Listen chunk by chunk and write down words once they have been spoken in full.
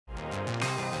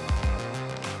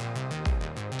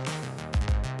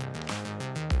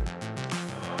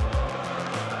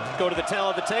go to the tail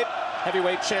of the tape.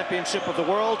 Heavyweight championship of the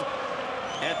world.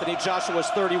 Anthony Joshua's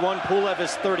 31, Pulev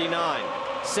is 39.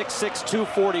 6'6",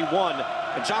 241.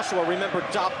 And Joshua, remember,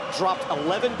 dropped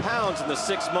 11 pounds in the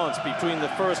 6 months between the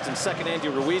first and second Andy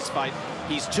Ruiz fight.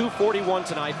 He's 241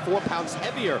 tonight, 4 pounds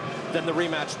heavier than the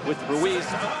rematch with Ruiz.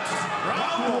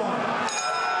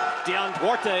 Dion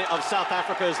Duarte of South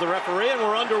Africa is the referee, and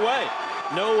we're underway.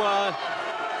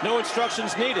 No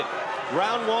instructions needed.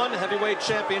 Round 1, heavyweight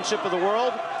championship of the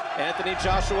world. Anthony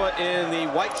Joshua in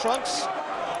the white trunks.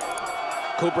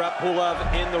 Kubrat Pulev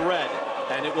in the red.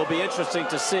 And it will be interesting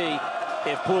to see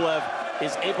if Pulev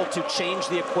is able to change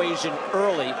the equation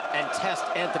early and test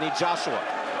Anthony Joshua.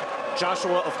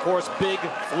 Joshua, of course, big,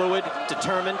 fluid,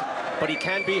 determined, but he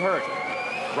can be hurt.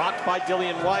 Rocked by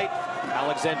Dillian White,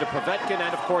 Alexander Povetkin,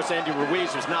 and of course Andy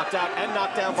Ruiz, who's knocked out and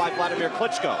knocked down by Vladimir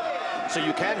Klitschko. So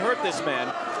you can hurt this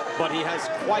man, but he has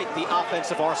quite the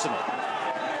offensive arsenal.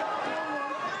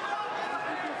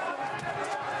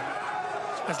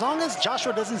 As long as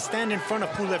Joshua doesn't stand in front of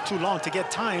Pulev too long to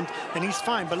get timed, then he's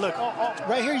fine. But look,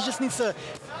 right here, he just needs to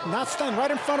not stand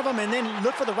right in front of him and then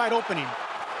look for the right opening.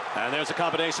 And there's a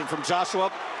combination from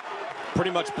Joshua,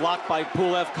 pretty much blocked by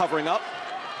Pulev covering up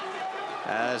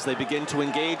as they begin to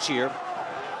engage here,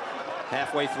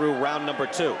 halfway through round number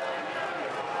 2.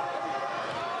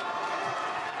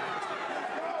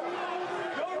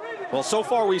 Well, so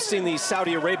far we've seen the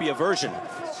Saudi Arabia version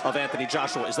of Anthony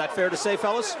Joshua. Is that fair to say,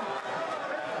 fellas?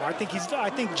 Well, I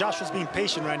think Joshua's being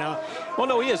patient right now. Well,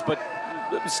 no, he is, but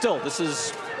still, this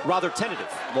is rather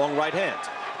tentative. Long right hand.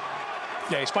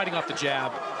 Yeah, he's fighting off the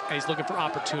jab, and he's looking for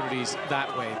opportunities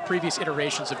that way. Previous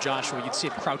iterations of Joshua, you'd see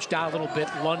him crouch down a little bit,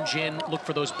 lunge in, look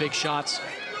for those big shots.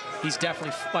 He's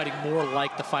definitely fighting more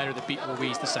like the fighter that beat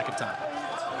Ruiz the second time.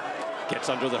 Gets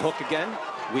under the hook again.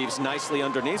 Weaves nicely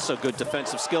underneath, so good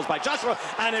defensive skills by Joshua.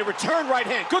 And a return right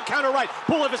hand. Good counter right.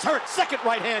 Pulev is hurt. Second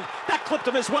right hand. That clipped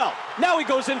him as well. Now he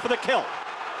goes in for the kill.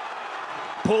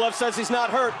 Pulev says he's not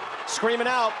hurt. Screaming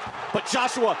out. But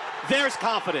Joshua, there's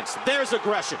confidence. There's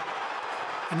aggression.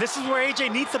 And this is where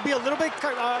AJ needs to be a little bit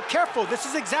careful. This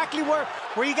is exactly where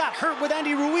he got hurt with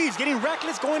Andy Ruiz. Getting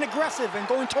reckless, going aggressive, and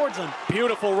going towards him.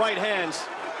 Beautiful right hands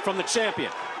from the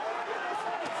champion.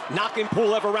 Knocking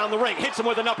Pulev around the ring. Hits him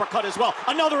with an uppercut as well.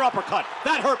 Another uppercut.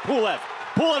 That hurt Pulev.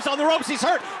 Pulev's on the ropes. He's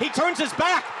hurt. He turns his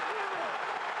back.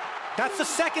 That's the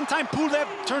second time Pulev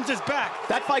turns his back.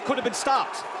 That fight could have been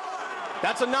stopped.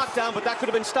 That's a knockdown, but that could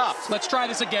have been stopped. Let's try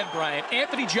this again, Brian.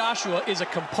 Anthony Joshua is a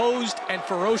composed and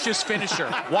ferocious finisher.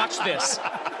 Watch this.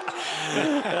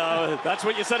 That's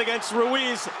what you said against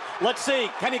Ruiz. Let's see.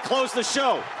 Can he close the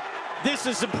show? This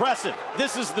is impressive.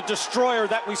 This is the destroyer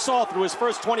that we saw through his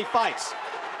first 20 fights.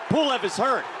 Pulev is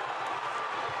hurt.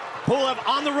 Pulev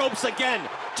on the ropes again.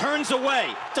 Turns away.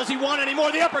 Does he want any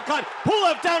more? The uppercut.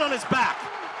 Pulev down on his back.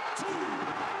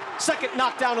 Second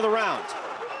knockdown of the round.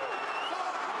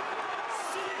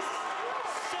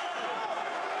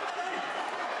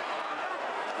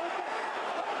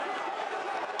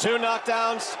 Two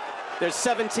knockdowns. There's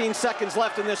 17 seconds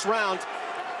left in this round.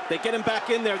 They get him back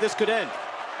in there. This could end.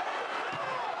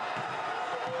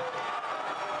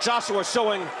 Joshua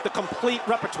showing the complete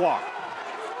repertoire.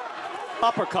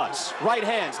 Uppercuts, right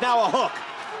hands, now a hook.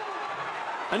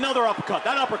 Another uppercut.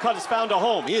 That uppercut has found a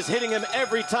home. He is hitting him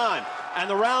every time. And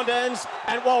the round ends,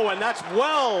 and whoa, and that's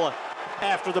well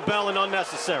after the bell and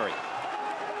unnecessary.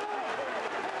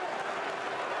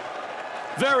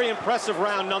 Very impressive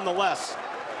round nonetheless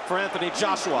for Anthony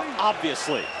Joshua,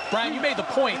 obviously. Brian, you made the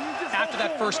point after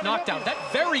that first knockdown. That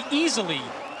very easily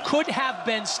could have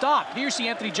been stopped. Here you see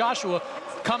Anthony Joshua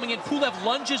coming in. Pulev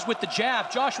lunges with the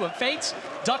jab. Joshua feints,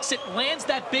 ducks it, lands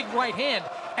that big right hand.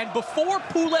 And before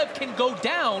Pulev can go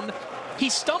down, he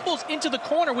stumbles into the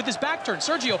corner with his back turned.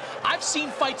 Sergio, I've seen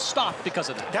fights stop because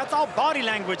of that. That's all body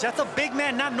language. That's a big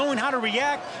man not knowing how to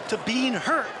react to being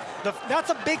hurt. That's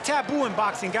a big taboo in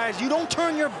boxing, guys. You don't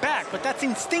turn your back, but that's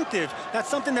instinctive. That's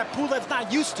something that Pulev's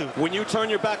not used to. When you turn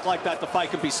your back like that, the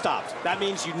fight can be stopped. That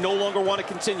means you no longer want to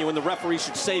continue, and the referee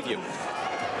should save you.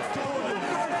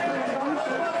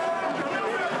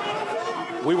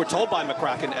 We were told by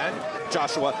McCracken and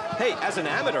Joshua, hey, as an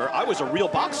amateur, I was a real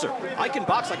boxer. I can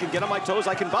box, I can get on my toes,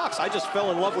 I can box. I just fell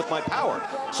in love with my power.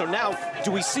 So now,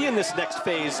 do we see in this next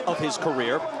phase of his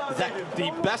career that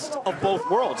the best of both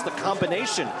worlds, the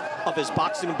combination of his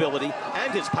boxing ability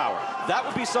and his power, that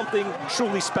would be something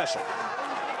truly special.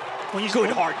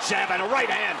 Good hard jab and a right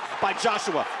hand by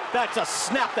Joshua. That's a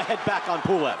snap the head back on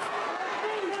Pulev.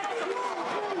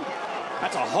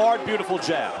 That's a hard, beautiful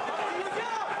jab.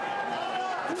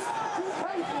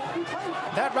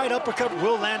 That right uppercut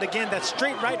will land again. That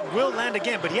straight right will land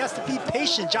again, but he has to be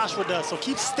patient, Joshua does. So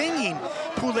keep stinging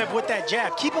Pulev with that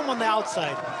jab. Keep him on the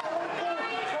outside.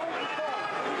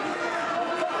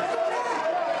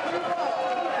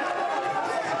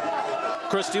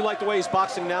 Chris, do you like the way he's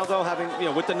boxing now, though, having,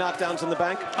 with the knockdowns in the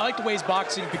bank? I like the way he's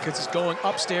boxing because he's going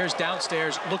upstairs,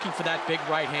 downstairs, looking for that big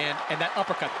right hand and that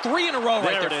uppercut. 3 in a row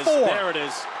right there. There it is. 4. There it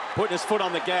is. Putting his foot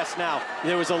on the gas now.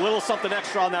 There was a little something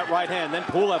extra on that right hand. Then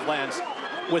Pulev lands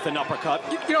with an uppercut.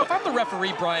 You know, if I'm the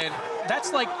referee, Brian,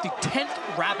 that's like the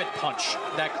 10th rabbit punch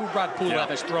that Kubrat Pulev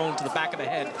has thrown to the back of the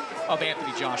head of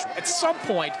Anthony Joshua. At some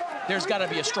point, there's got to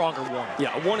be a stronger warning.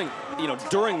 Yeah, a warning,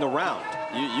 during the round.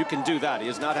 You can do that. He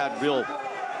has not had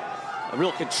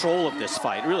real control of this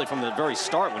fight, really, from the very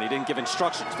start when he didn't give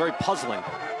instructions. Very puzzling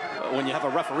when you have a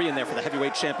referee in there for the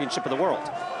heavyweight championship of the world.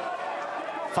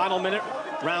 Final minute,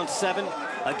 round 7.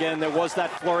 Again, there was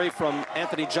that flurry from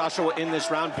Anthony Joshua in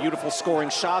this round. Beautiful scoring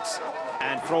shots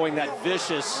and throwing that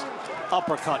vicious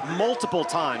uppercut multiple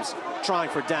times, trying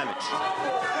for damage.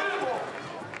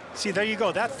 See, there you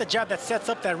go. That's the jab that sets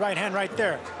up that right hand right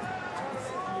there.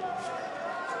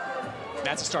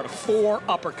 That's the start of 4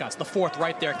 uppercuts. The 4th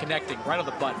right there connecting, right on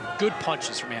the button. Good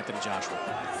punches from Anthony Joshua.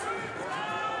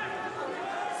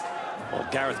 Well,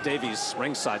 Gareth Davies,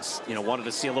 ringside, wanted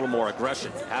to see a little more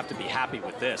aggression. You have to be happy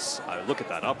with this. Look at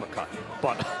that uppercut.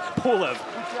 But Pulev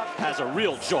has a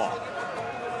real jaw.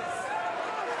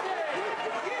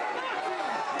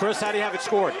 Chris, how do you have it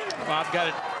scored? Well, I've got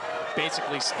it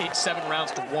basically 7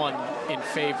 rounds to 1 in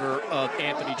favor of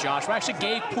Anthony Joshua. I actually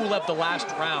gave Pulev the last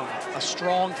round a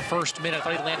strong first minute. I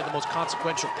thought he landed the most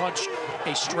consequential punch,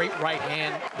 a straight right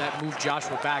hand that moved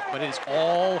Joshua back, but it is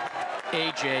all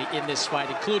AJ in this fight,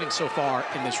 including so far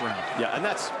in this round. Yeah, and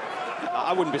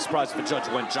I wouldn't be surprised if the judge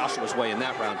went Joshua's way in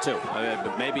that round too.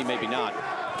 Maybe, maybe not.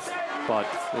 But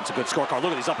it's a good scorecard.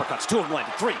 Look at these uppercuts. 2 of them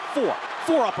landed. 3, 4.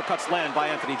 4 uppercuts land by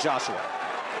Anthony Joshua.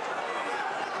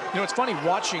 You know, it's funny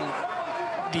watching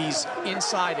these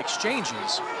inside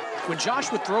exchanges. When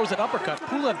Joshua throws that uppercut,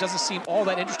 Pulev doesn't seem all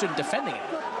that interested in defending it.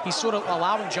 He's sort of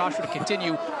allowing Joshua to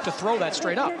continue to throw that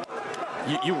straight up.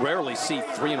 You rarely see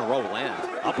 3 in a row land.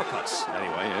 Uppercuts,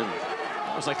 anyway.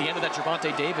 It was like the end of that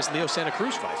Gervonta Davis-Leo Santa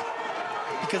Cruz fight.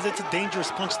 Because it's a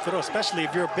dangerous punch to throw, especially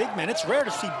if you're a big man. It's rare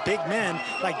to see big men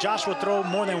like Joshua throw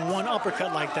more than 1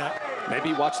 uppercut like that.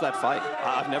 Maybe watch that fight.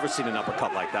 I've never seen an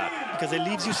uppercut like that. Because it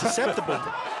leaves you susceptible.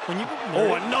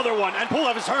 Oh, another one, and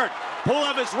Pulev is hurt.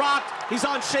 Pulev is rocked. He's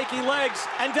on shaky legs,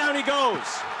 and down he goes.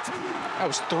 That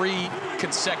was 3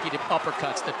 consecutive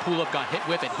uppercuts that Pulev got hit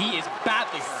with, and he is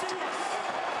badly hurt.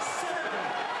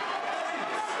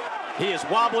 He is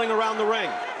wobbling around the ring.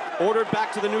 Ordered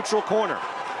back to the neutral corner.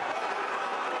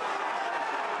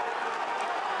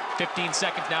 15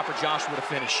 seconds now for Joshua to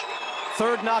finish.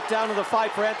 3rd knockdown of the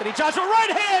fight for Anthony Joshua. Right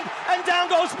hand, and down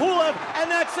goes Pulev, and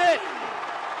that's it.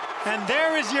 And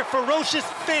there is your ferocious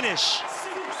finish.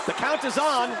 The count is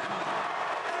on.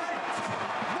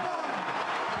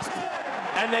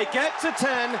 And they get to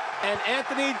 10, and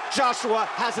Anthony Joshua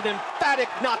has an emphatic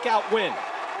knockout win.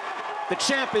 The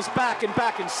champ is back and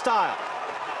back in style.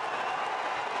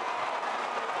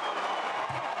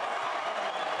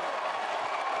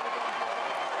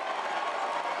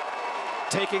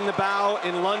 Taking the bow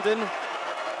in London,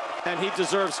 and he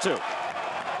deserves to.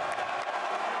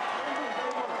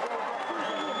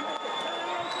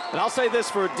 And I'll say this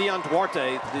for Dion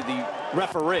Duarte, the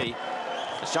referee,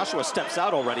 as Joshua steps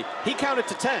out already, he counted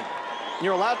to 10.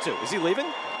 You're allowed to. Is he leaving?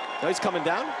 No, he's coming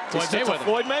down.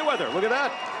 Floyd Mayweather. Look at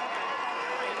that.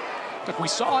 Look, we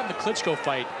saw in the Klitschko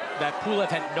fight that Pulev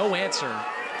had no answer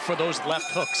for those left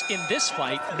hooks. In this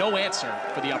fight, no answer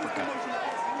for the uppercut.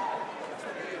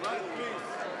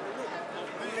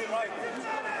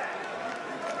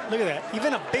 Look at that.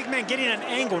 Even a big man getting an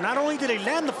angle. Not only did he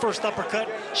land the first uppercut,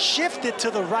 shifted to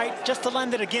the right just to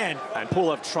land it again. And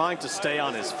Pulev trying to stay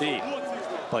on his feet,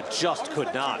 but just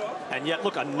could not. And yet,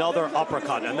 look, another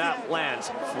uppercut, and that lands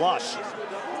flush.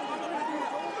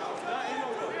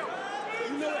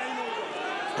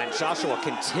 And Joshua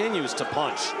continues to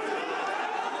punch.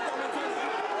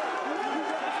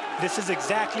 This is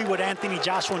exactly what Anthony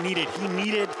Joshua needed. He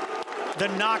needed the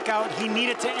knockout. He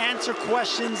needed to answer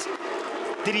questions.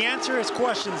 Did he answer his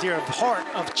questions here of heart,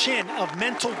 of chin, of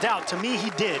mental doubt? To me,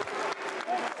 he did.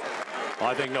 Well,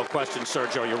 I think no question,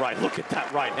 Sergio, you're right. Look at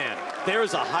that right hand.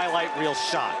 There's a highlight reel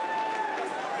shot.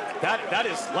 That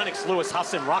is Lennox Lewis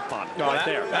Hassan Rahman right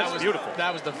there. That was beautiful.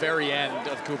 That was the very end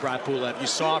of Kubrat Pulev. You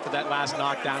saw for that last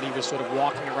knockdown, he was sort of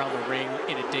walking around the ring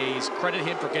in a daze. Credit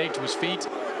him for getting to his feet,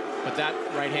 but that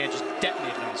right hand just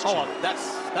detonated on his chin. Oh,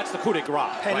 that's the coup de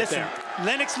grace right there.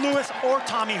 Lennox Lewis or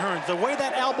Tommy Hearns. The way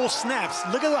that elbow snaps,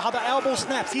 look at how the elbow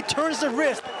snaps. He turns the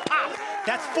wrist, pop.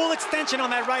 That's full extension on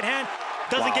that right hand.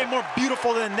 Doesn't get more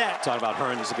beautiful than that. Talking about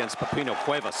Hearns against Pepino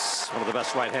Cuevas, one of the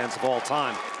best right hands of all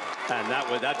time. And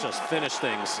that just finished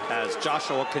things as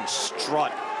Joshua can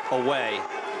strut away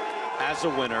as a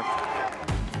winner.